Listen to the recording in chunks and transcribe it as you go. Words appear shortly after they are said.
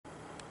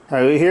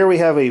Alright, here we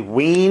have a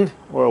WEN,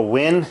 or a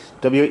WEN,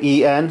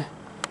 W-E-N,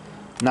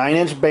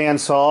 9-inch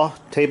bandsaw,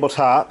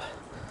 tabletop,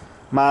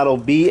 model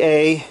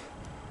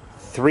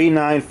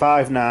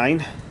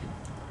BA3959.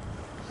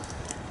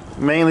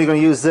 Mainly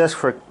going to use this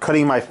for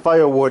cutting my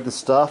firewood and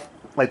stuff,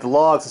 like the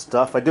logs and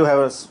stuff. I do have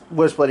a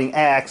wood splitting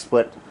axe,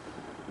 but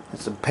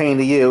it's a pain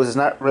to use. It's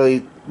not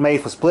really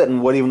made for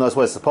splitting wood, even though it's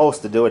what it's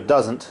supposed to do. It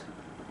doesn't.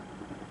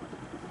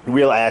 A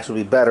real axe would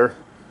be better.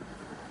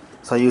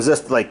 So I use this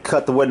to like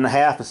cut the wood in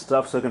half and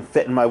stuff, so it can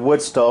fit in my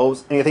wood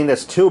stoves. Anything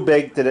that's too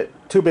big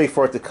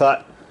for it to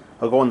cut,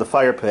 I'll go in the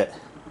fire pit.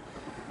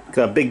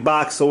 Got a big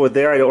box over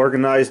there. I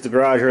organized the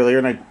garage earlier,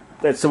 and I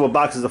had several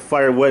boxes of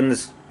firewood, and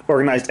just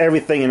organized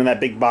everything in that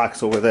big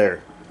box over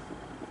there.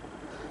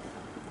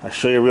 I'll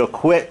show you real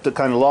quick the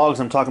kind of logs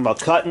I'm talking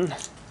about cutting.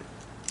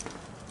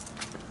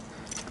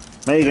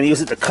 Now you're going to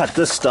use it to cut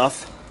this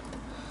stuff.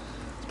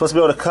 It's supposed to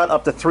be able to cut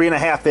up to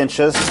 3.5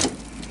 inches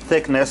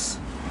thickness.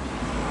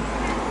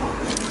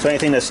 So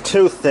anything that's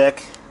too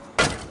thick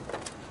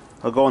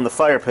will go in the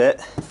fire pit.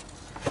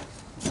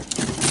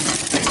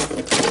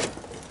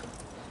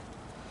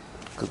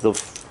 Because the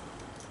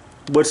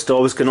wood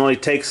stoves can only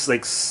take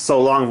like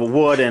so long of a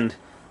wood, and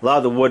a lot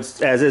of the wood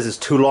as is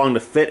too long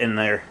to fit in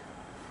there.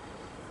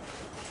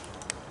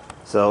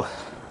 So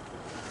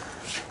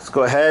let's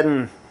go ahead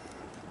and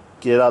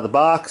get it out of the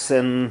box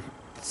and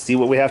see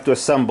what we have to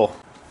assemble.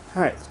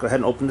 Alright, let's go ahead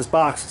and open this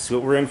box and see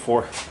what we're in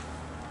for.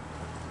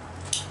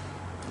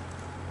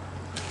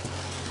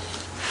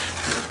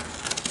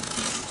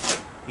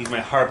 Use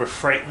my Harbor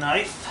Freight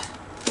knife.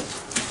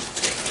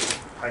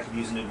 I could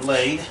use a new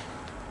blade.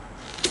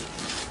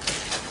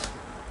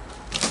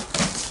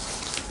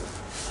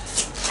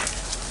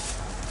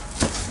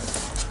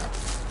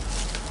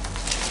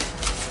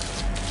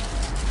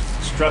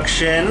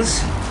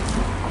 Instructions.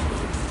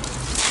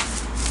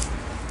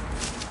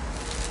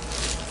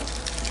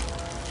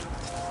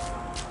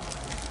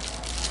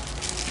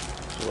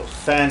 A little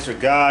fence or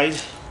guide.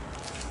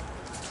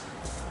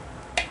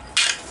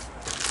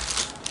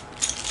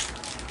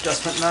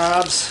 Adjustment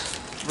knobs,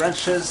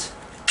 wrenches.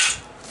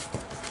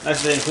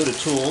 Actually, they included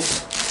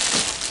tools.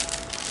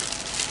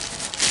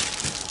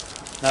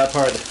 Not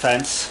part of the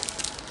fence.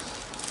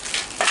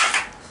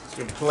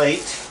 Your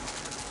plate.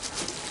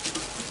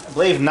 I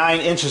believe 9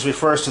 inches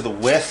refers to the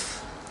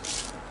width.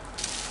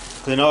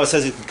 Because I know it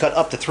says you can cut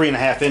up to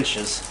 3.5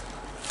 inches.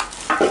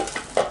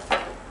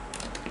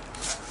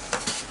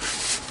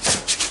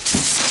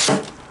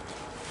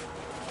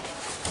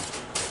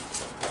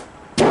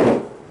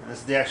 This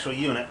is the actual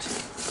unit.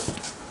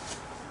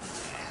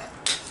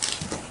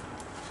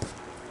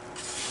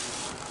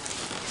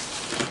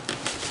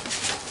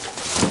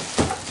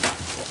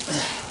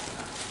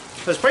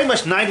 So it's pretty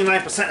much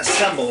 99%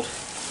 assembled.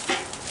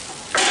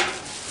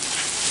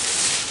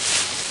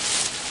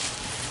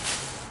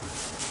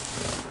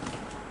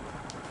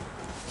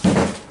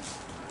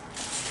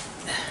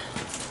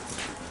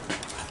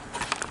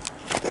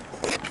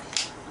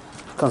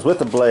 Comes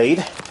with a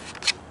blade.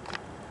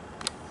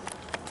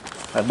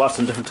 I bought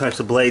some different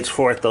types of blades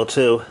for it though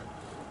too.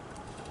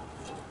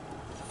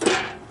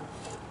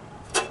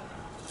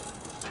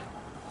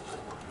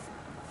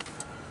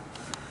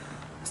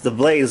 The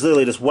blade is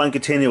literally just one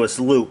continuous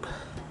loop.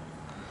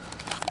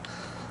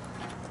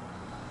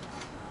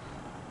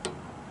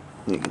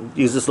 You can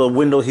use this little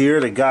window here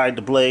to guide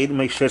the blade,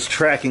 make sure it's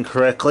tracking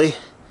correctly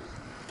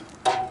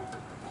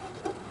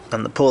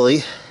on the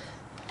pulley.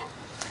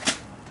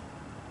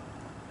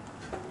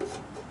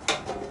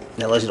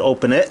 That allows you to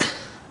open it.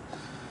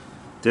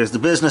 There's the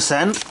business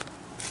end.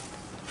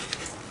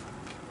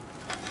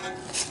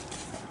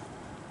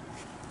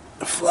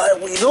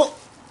 Flywheel.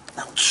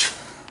 Ouch.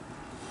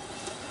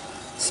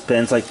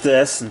 Spins like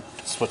this, and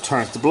that's what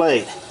turns the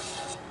blade.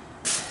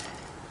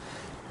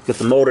 Get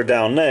the motor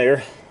down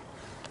there,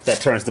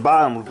 that turns the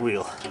bottom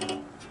wheel.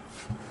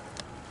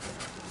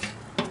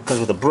 Comes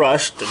with a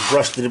brush to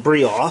brush the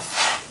debris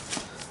off.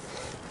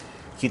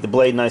 Keep the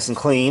blade nice and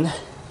clean.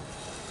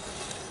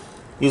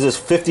 Uses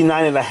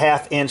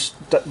 59.5 inch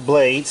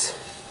blades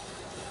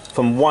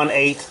from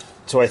 1/8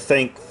 to I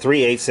think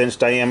 3/8 inch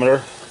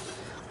diameter,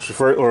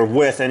 or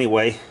width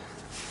anyway.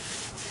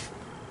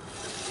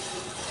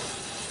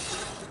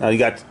 Now you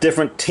got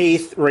different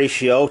teeth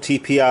ratio,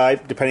 TPI,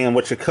 depending on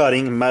what you're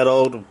cutting,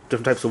 metal,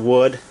 different types of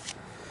wood.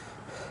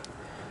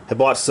 I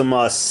bought some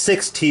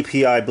 6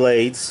 TPI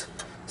blades,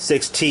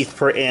 6 teeth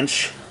per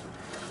inch,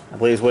 I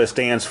believe is what it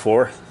stands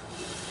for.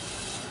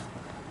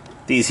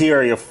 These here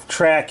are your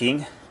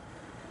tracking.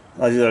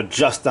 Allows you to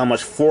adjust how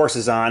much force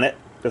is on it.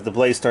 If the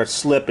blade starts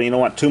slipping, you don't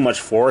want too much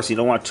force, you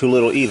don't want too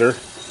little either.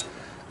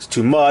 It's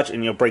too much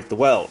and you'll break the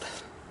weld.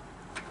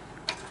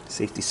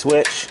 Safety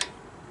switch.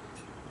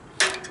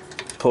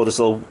 Pull this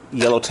little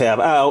yellow tab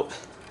out,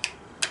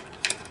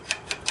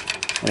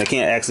 and it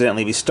can't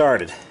accidentally be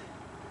started.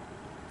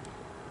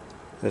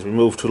 As we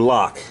move to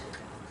lock.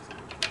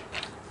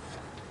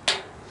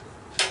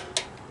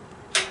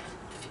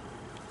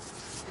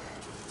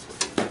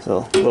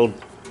 So, little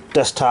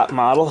desktop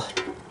model,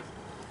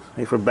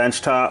 made for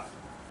Benchtop.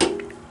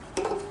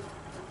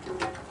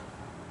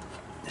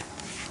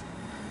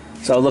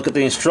 So I'll look at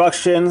the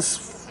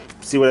instructions,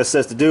 see what it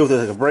says to do, if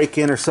there's like a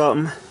break-in or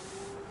something.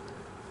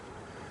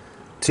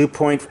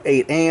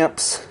 2.8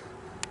 amps,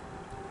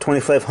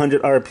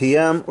 2500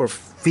 RPM, or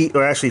feet,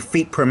 or actually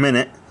feet per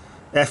minute,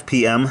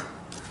 FPM.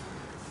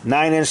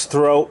 9-inch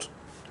throat,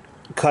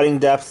 cutting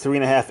depth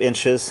 3.5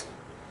 inches,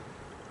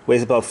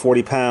 weighs about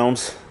 40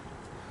 pounds.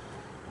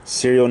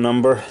 Serial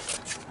number.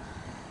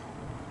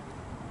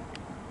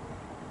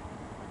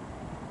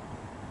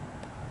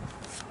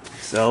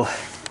 So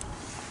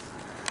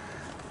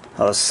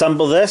I'll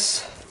assemble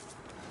this,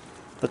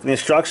 look at the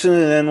instructions,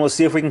 and then we'll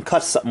see if we can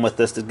cut something with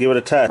this to give it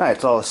a test. Alright,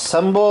 it's all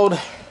assembled.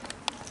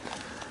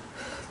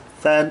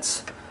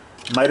 Fence,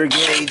 miter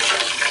gauge,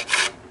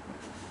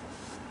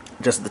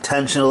 adjust the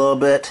tension a little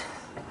bit.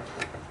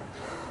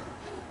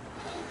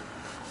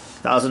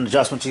 1,000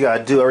 adjustments you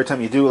gotta do every time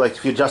you do, like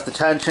if you adjust the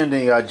tension,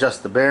 then you gotta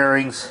adjust the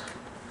bearings.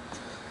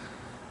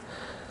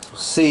 So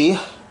see,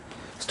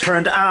 it's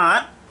turned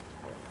on.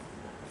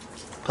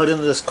 Plug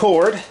into this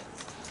cord.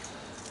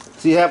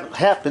 See what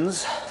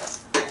happens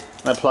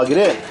when I plug it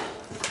in.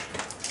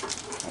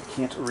 I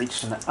can't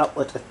reach an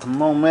outlet at the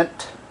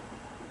moment.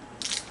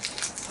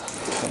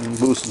 Let me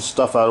move some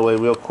stuff out of the way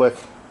real quick.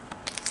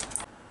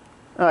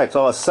 Alright, it's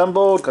all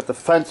assembled. Got the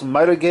fence and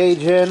miter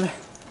gauge in.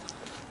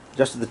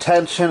 Adjusted the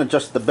tension,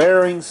 adjusted the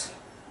bearings.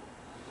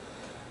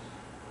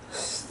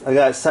 I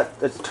got it set,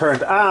 it's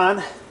turned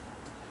on.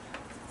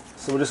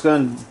 So we're just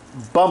going to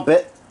bump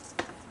it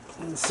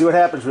and see what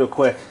happens real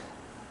quick.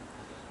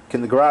 Can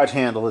the garage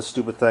handle this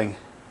stupid thing?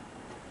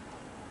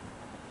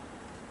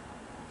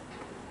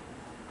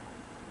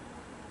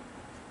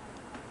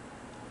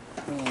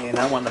 And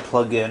I want to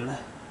plug in.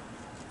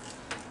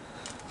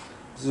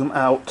 Zoom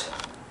out.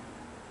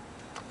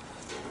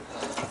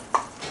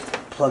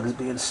 Plug is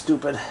being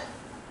stupid.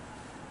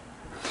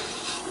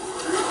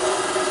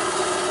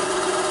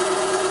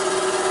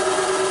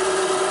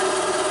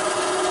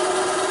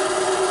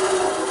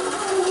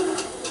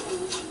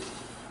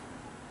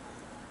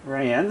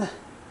 Ran.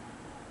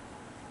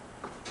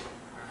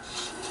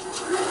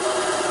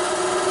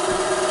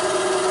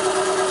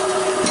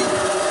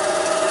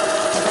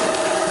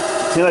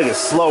 Seems like it's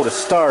slow to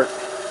start.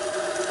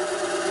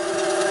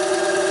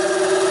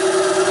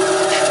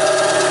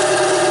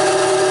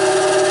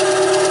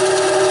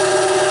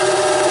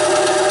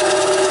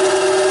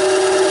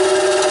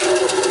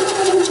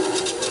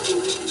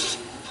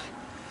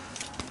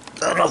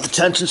 I don't know if the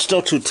tension's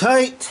still too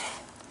tight.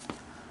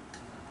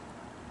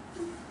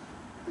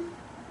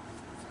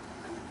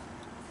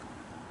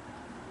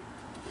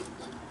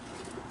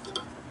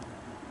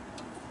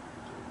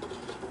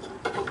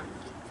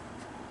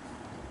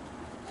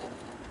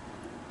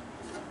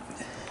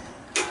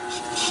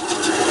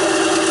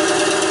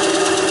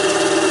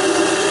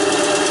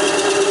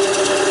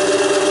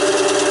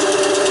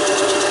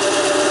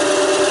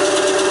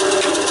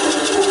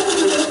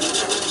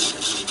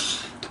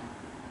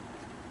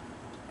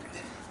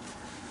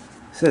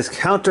 It says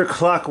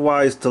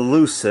counterclockwise to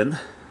loosen.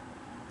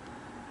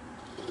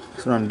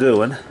 That's what I'm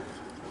doing.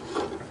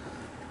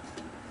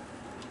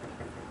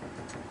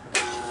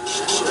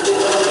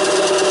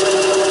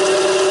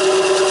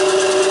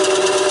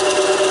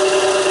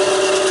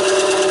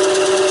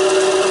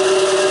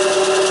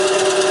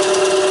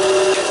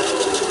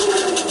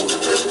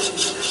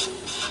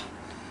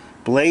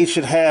 Blade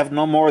should have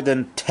no more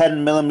than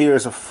 10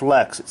 millimeters of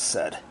flex, it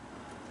said.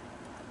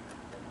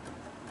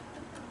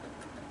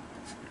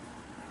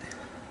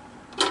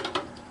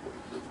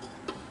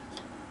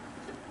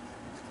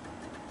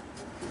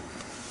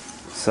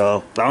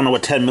 So, I don't know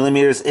what 10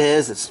 millimeters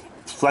is. It's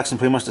flexing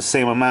pretty much the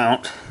same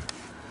amount.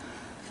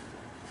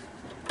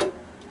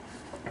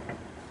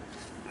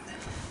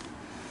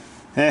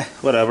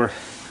 Whatever.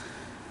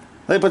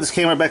 Let me put this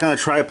camera back on the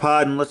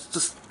tripod and let's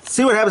just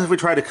see what happens if we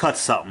try to cut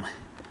something.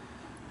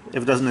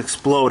 If it doesn't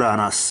explode on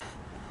us.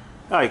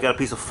 Alright, got a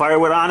piece of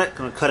firewood on it.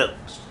 Gonna cut it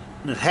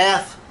in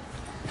half.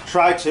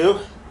 Try to.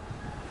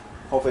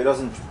 Hopefully it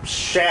doesn't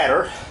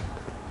shatter.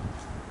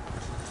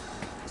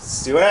 Let's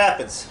see what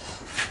happens.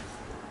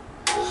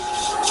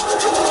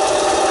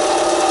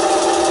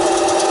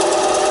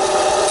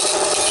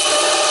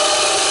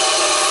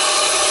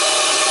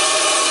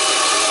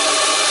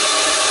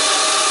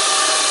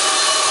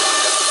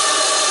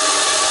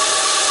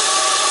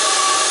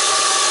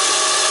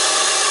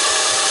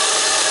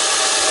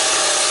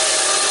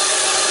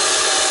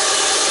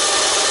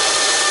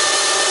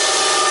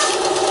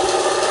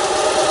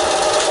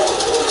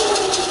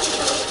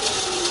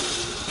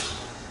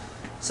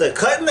 So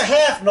cut in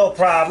half, no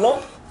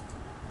problem.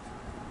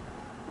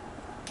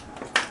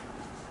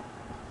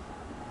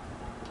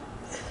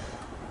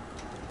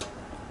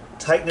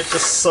 Tighten it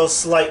just so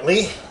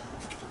slightly.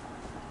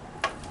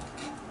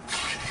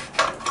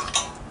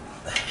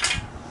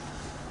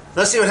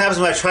 Let's see what happens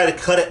when I try to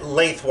cut it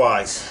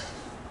lengthwise.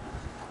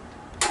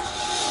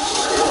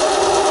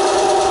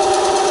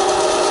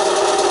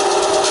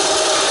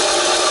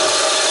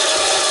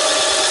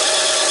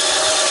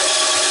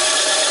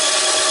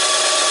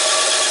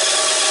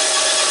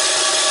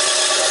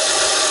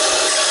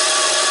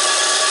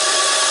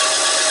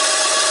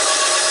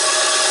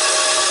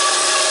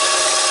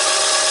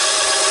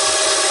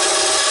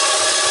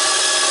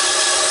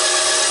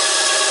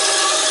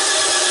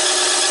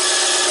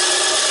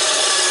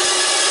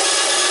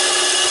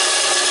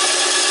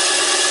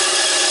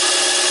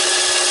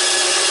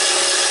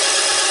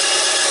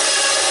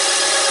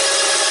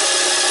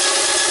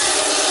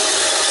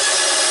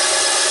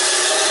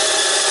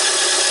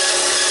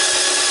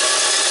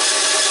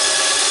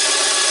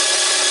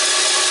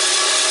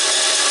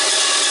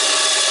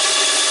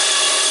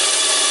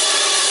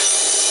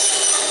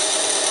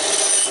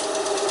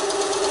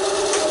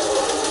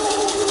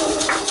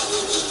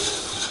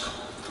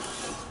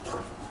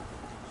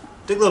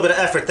 Took a little bit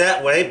of effort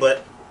that way,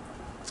 but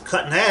it's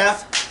cut in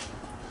half.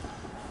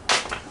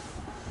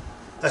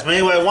 That's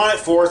mainly what I want it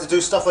for, is to do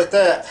stuff like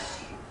that.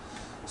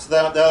 So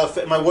that'll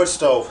fit in my wood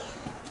stove.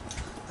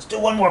 Let's do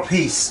one more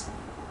piece.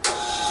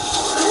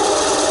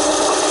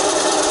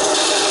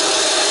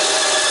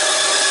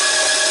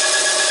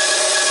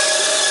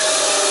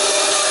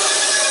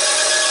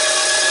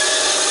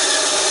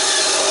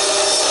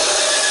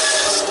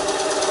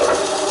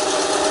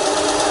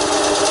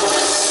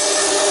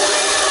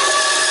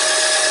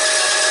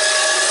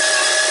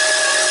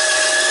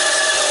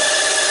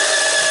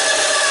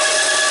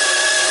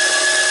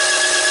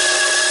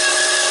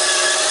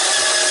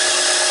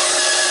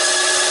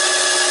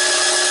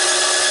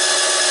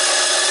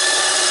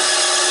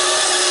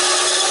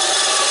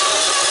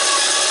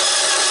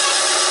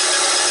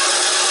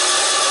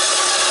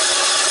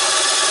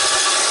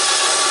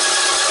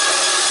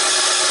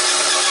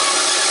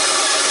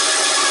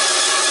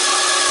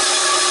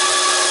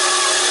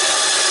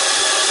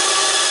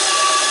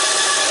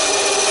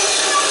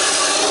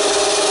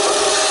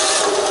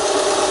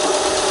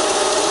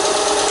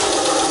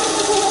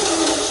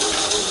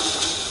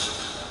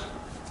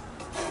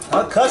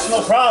 Well, it cuts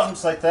no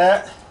problems like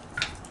that.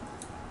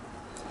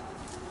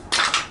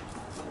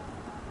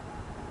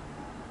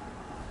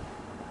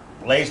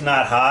 Blade's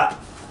not hot.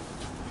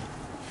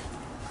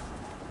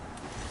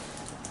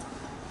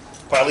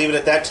 Probably leave it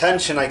at that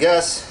tension, I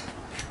guess.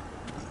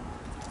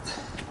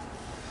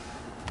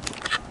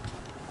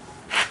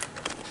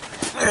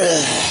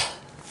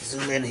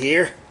 Zoom in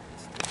here.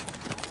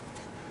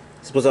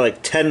 Suppose I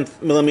like 10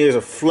 millimeters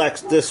of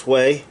flex this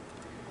way.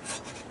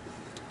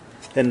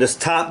 And this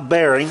top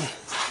bearing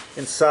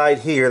inside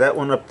here, that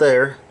one up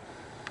there,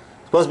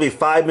 supposed to be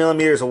 5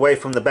 millimeters away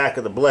from the back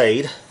of the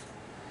blade.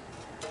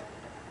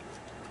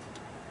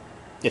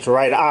 It's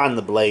right on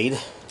the blade.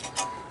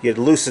 You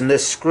loosen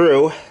this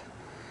screw,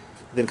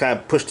 then kind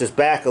of push this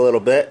back a little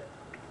bit,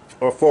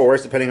 or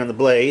forwards depending on the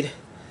blade.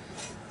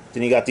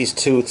 Then you got these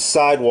two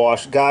side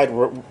wash guide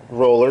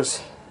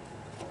rollers.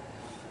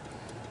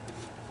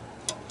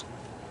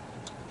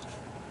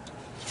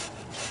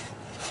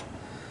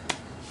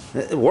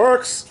 It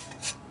works.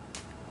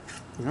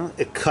 You know,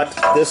 it cut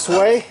this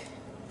way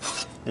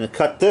and it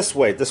cut this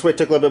way. This way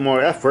took a little bit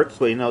more effort,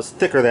 so you know it's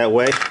thicker that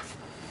way.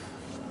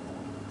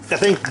 I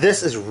think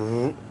this is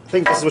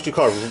what you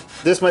call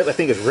this. I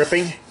think is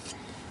ripping.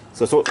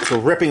 So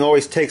ripping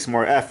always takes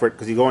more effort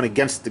because you're going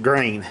against the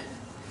grain.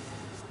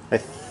 I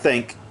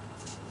think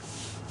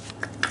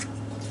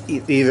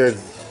either,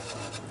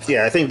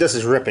 yeah, I think this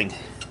is ripping.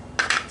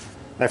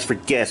 I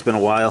forget. It's been a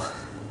while.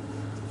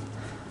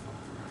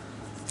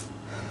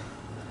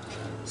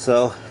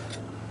 So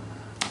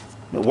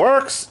it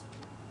works,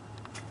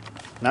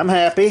 and I'm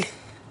happy.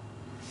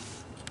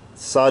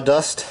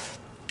 Sawdust.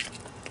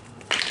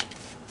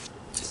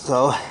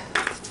 So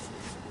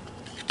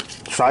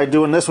try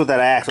doing this with that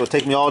axe. It would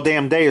take me all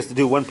damn days to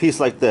do one piece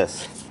like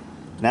this.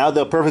 Now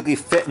they'll perfectly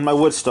fit in my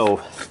wood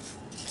stove.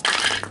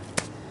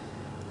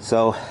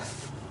 So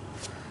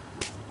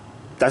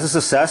that's a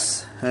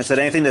success. And I said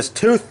anything that's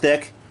too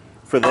thick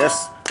for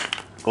this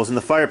goes in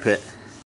the fire pit.